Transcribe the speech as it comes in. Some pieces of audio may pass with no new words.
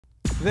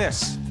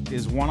This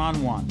is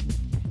One-on-One.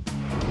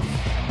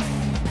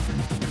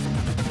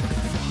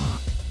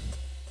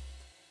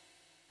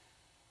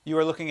 You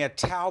are looking at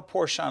Tao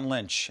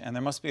Porchon-Lynch, and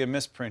there must be a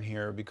misprint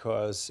here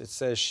because it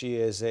says she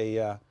is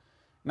a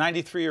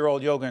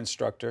 93-year-old yoga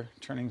instructor,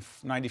 turning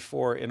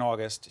 94 in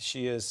August.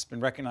 She has been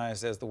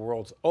recognized as the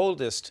world's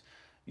oldest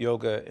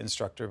yoga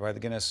instructor by the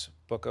Guinness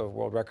Book of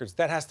World Records.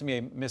 That has to be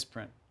a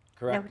misprint,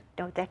 correct?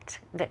 No,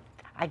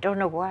 I don't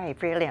know why,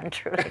 really and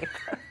truly.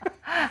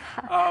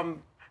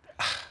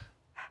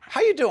 How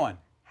you doing?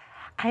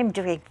 I'm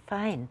doing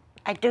fine.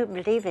 I do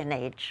believe in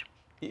age.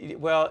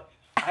 Well,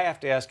 I have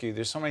to ask you,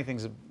 there's so many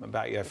things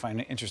about you I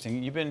find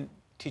interesting. You've been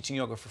teaching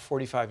yoga for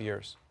 45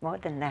 years. More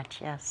than that,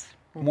 yes.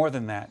 More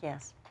than that?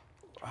 Yes.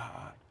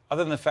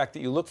 Other than the fact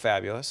that you look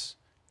fabulous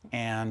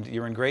and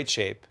you're in great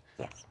shape,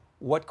 Yes.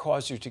 what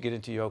caused you to get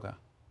into yoga?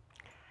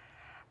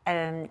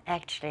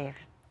 Actually,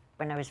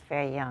 when I was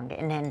very young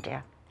in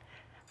India,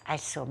 I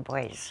saw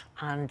boys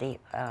on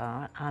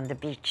the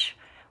beach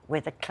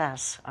with a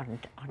class on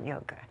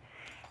yoga.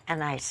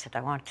 And I said,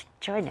 I want to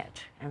join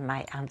it. And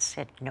my aunt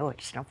said, no,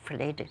 it's not for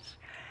ladies.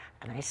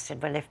 And I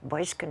said, well, if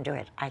boys can do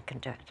it, I can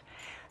do it.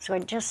 So I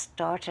just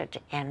started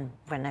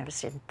when I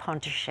was in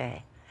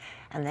Pondicherry.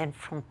 And then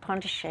from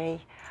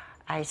Pondicherry,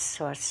 I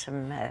saw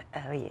some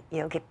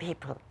yoga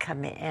people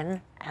come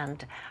in,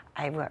 and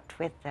I worked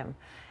with them.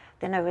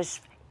 Then I was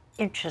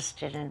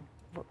interested in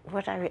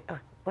what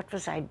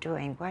was I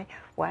doing?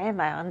 Why am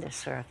I on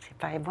this earth?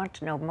 If I want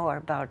to know more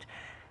about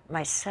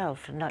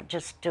myself and not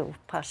just do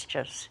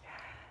postures.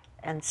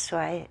 And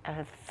so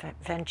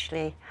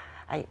eventually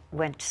I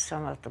went to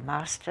some of the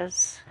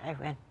masters. I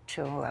went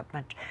to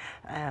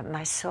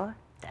Mysore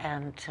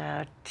and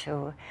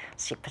to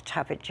see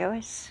Pattabhi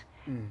Jois,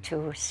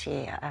 to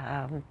see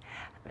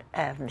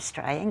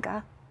Mr.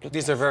 Iyengar.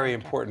 These are very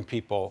important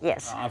people.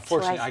 Yes.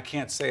 Unfortunately, I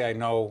can't say I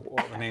know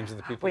all the names of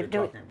the people you're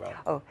talking about.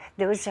 Oh,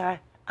 those are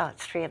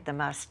three of the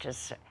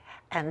masters.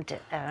 And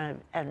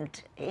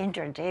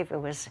Indra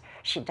Devi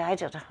she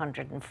died at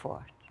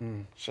 104.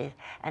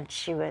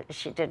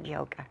 She did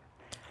yoga.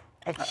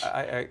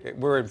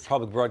 We're in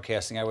public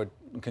broadcasting. I would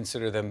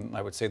consider them,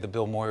 I would say, the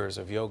Bill Moyers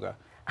of yoga.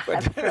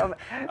 But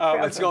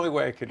that's the only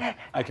way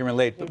I can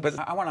relate. Yes. But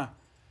I want to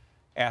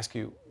ask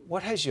you,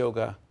 what has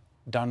yoga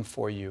done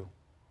for you?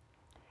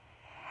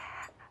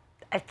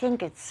 I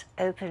think it's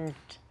opened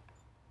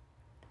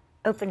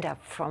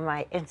up from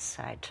my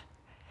inside.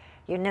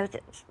 You know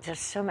that there's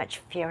so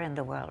much fear in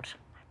the world.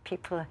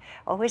 People are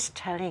always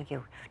telling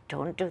you,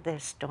 don't do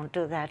this, don't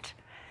do that.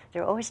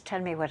 They're always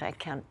telling me what I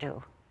can't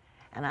do.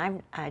 And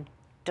I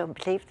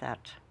don't believe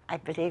that. I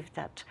believe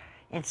that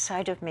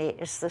inside of me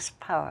is this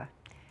power.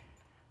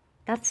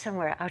 Not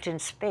somewhere out in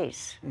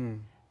space,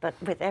 but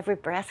with every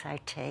breath I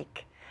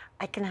take,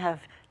 I can have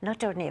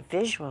not only a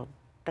visual,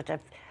 but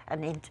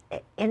an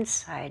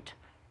inside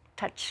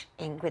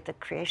touching with the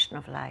creation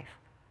of life.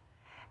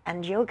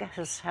 And yoga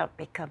has helped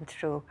me come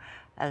through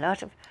a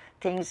lot of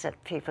things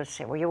that people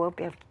say, well, you won't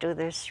be able to do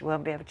this, you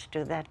won't be able to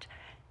do that.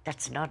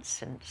 That's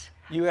nonsense.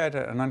 You had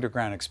an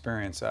underground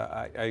experience.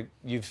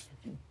 You've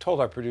told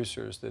our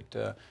producers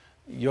that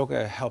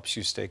yoga helps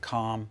you stay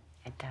calm.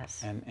 It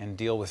does. And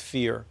deal with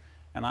fear.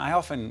 And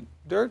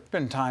there have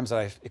been times that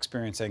I've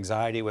experienced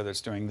anxiety, whether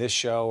it's during this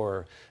show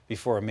or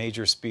before a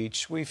major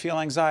speech. We feel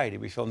anxiety,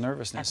 we feel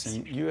nervousness.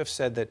 Absolutely. And you have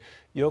said that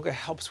yoga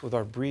helps with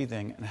our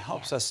breathing and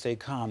helps us stay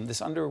calm.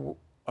 This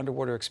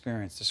underwater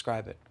experience,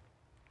 describe it.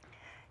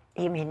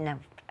 You mean,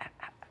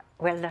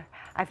 well,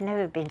 I've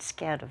never been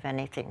scared of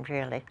anything,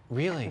 really.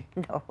 Really?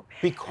 No.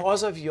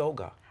 Because of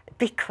yoga?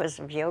 Because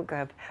of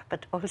yoga,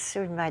 but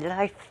also in my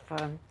life.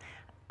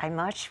 I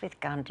marched with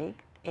Gandhi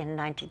in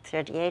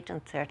 1938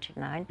 and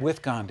 39.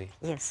 With Gandhi?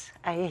 Yes.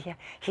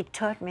 He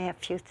taught me a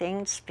few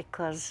things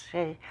because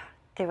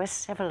there were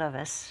several of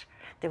us.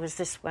 There was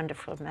this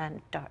wonderful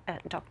man,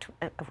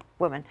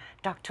 woman,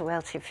 Dr.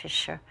 Wealthy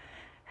Fisher,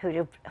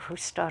 who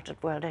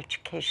started world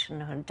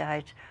education, who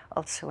died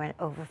also when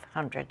over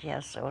 100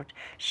 years old.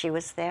 She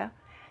was there.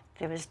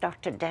 There was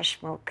Dr.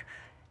 Deshmukh,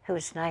 who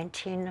was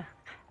 19,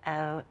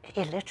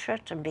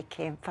 illiterate and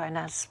became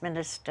finance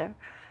minister.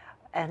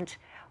 And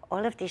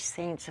all of these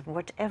things, and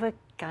whatever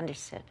Gandhi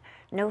said,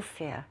 no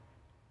fear,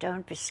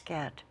 don't be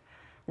scared.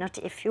 Not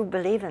if you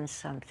believe in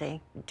something,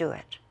 do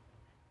it.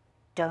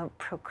 Don't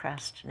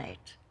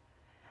procrastinate.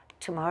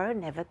 Tomorrow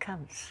never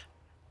comes.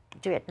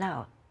 Do it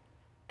now,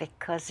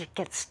 because it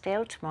gets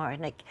stale tomorrow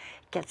and it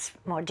gets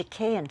more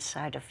decay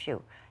inside of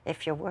you.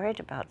 If you're worried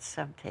about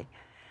something,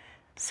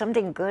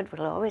 something good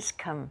will always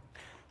come.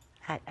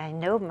 I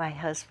know my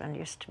husband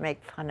used to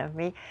make fun of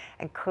me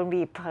and call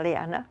me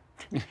Pollyanna.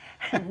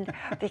 And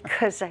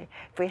because if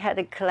we had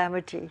a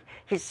calamity,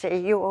 he'd say,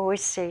 you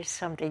always say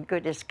something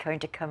good is going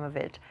to come of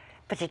it.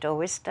 But it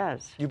always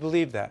does. You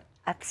believe that?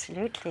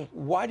 Absolutely.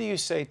 Why do you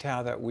say,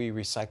 Tao, that we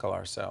recycle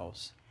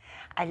ourselves?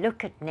 I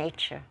look at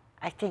nature.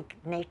 I think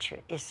nature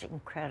is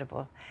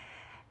incredible.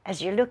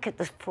 As you look at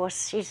the 4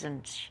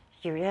 seasons,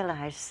 you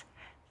realize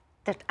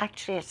that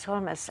actually it's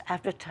almost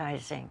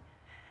advertising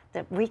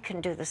that we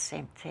can do the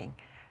same thing.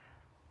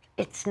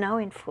 It's now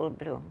in full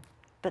bloom.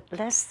 But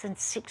less than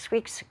 6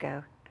 weeks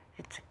ago,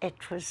 the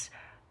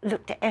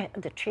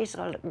trees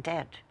all looked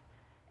dead.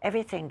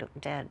 Everything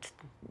looked dead.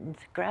 The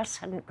grass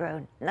hadn't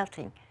grown,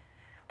 nothing.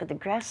 But the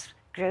grass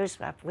grows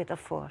up with a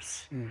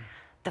force.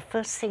 The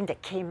first thing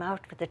that came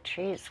out with the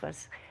trees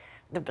was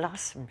the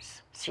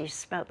blossoms. So you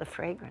smelled the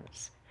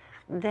fragrance.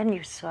 Then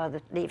you saw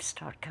the leaves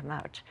start come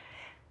out.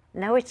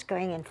 Now it's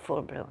going in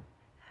full bloom.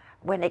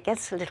 When it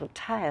gets a little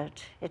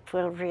tired, it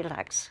will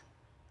relax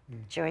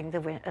during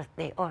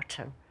the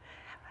autumn.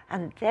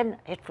 And then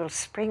it will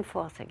spring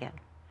forth again.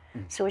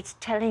 So it's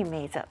telling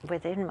me that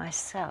within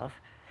myself,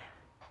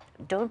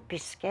 don't be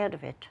scared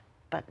of it,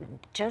 but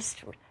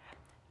just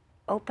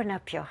open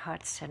up your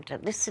heart center,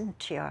 listen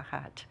to your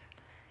heart,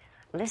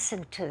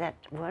 listen to that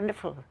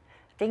wonderful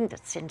thing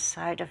that's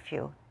inside of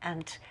you,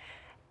 and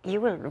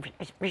you will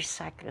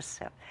recycle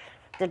yourself.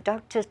 The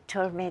doctor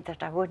told me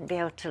that I wouldn't be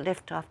able to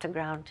lift off the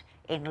ground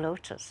in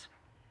lotus,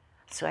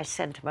 so I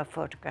sent him a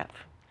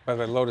photograph. By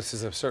the way, lotus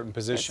is a certain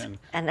position. Yes.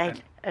 And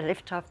I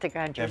lift off the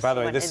ground. And by the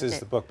way, this is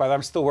the book. By the way,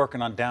 I'm still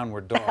working on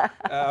Downward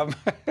Dog.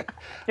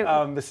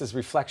 This is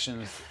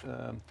Reflections,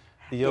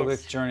 the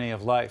Yogic Journey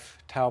of Life,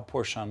 Tao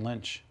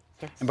Porchon-Lynch.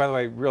 Yes. And by the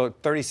way,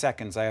 30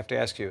 seconds, I have to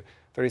ask you,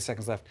 30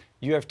 seconds left.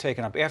 You have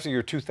taken up, after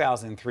your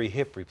 2003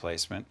 hip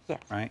replacement,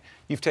 right?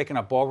 You've taken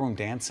up ballroom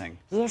dancing.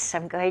 Yes,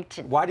 I'm going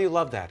to. Why do you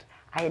love that?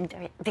 I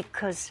enjoy it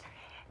because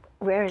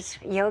whereas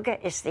yoga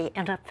is the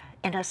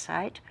inner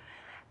side,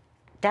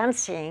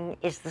 dancing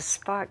is the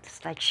spark.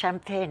 It's like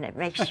champagne. It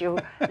makes you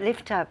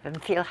lift up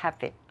and feel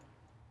happy.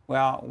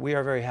 Well, we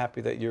are very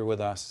happy that you're with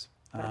us.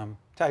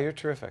 Tao, you're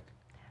terrific.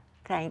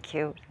 Thank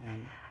you.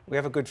 And we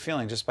have a good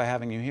feeling just by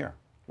having you here.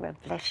 Well,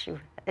 bless you.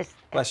 It's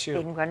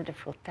been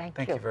wonderful. Thank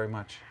you. Thank you very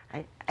much.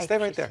 I stay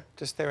right there.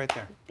 Just stay right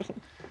there.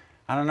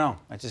 I don't know.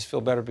 I just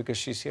feel better because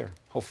she's here.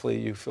 Hopefully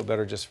you feel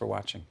better just for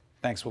watching.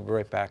 Thanks. We'll be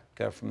right back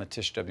from the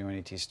Tisch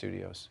WNET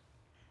studios.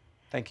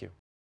 Thank you.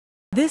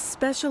 This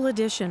special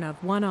edition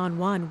of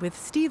One-on-One with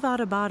Steve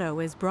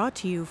Adubato is brought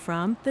to you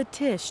from the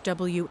Tisch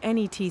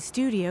WNET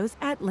studios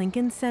at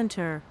Lincoln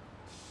Center.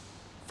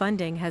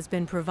 Funding has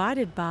been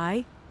provided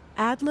by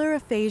Adler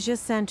Aphasia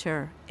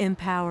Center,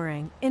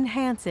 empowering,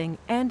 enhancing,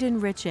 and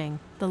enriching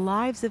the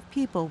lives of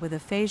people with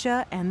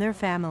aphasia and their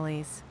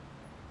families.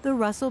 The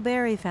Russell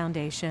Berry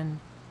Foundation,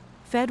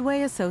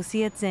 Fedway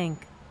Associates, Inc.,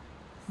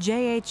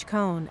 J.H.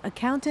 Cohn,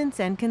 Accountants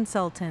and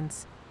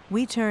Consultants.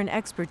 We turn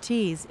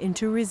expertise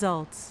into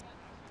results.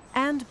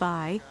 And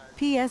by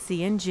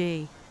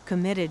PSE&G,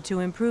 committed to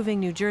improving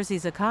New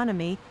Jersey's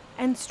economy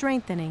and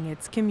strengthening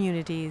its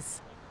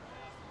communities.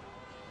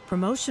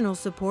 Promotional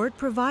support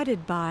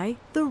provided by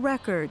The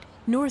Record,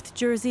 North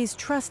Jersey's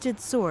trusted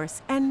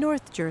source, and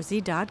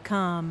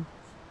NorthJersey.com.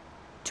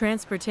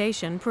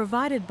 Transportation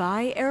provided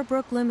by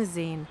Airbrook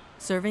Limousine,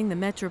 serving the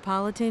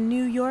metropolitan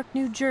New York,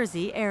 New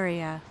Jersey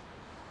area.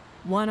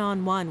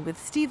 One-on-One with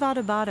Steve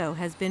Adubato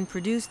has been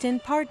produced in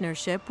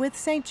partnership with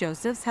St.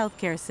 Joseph's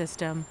Healthcare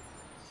System.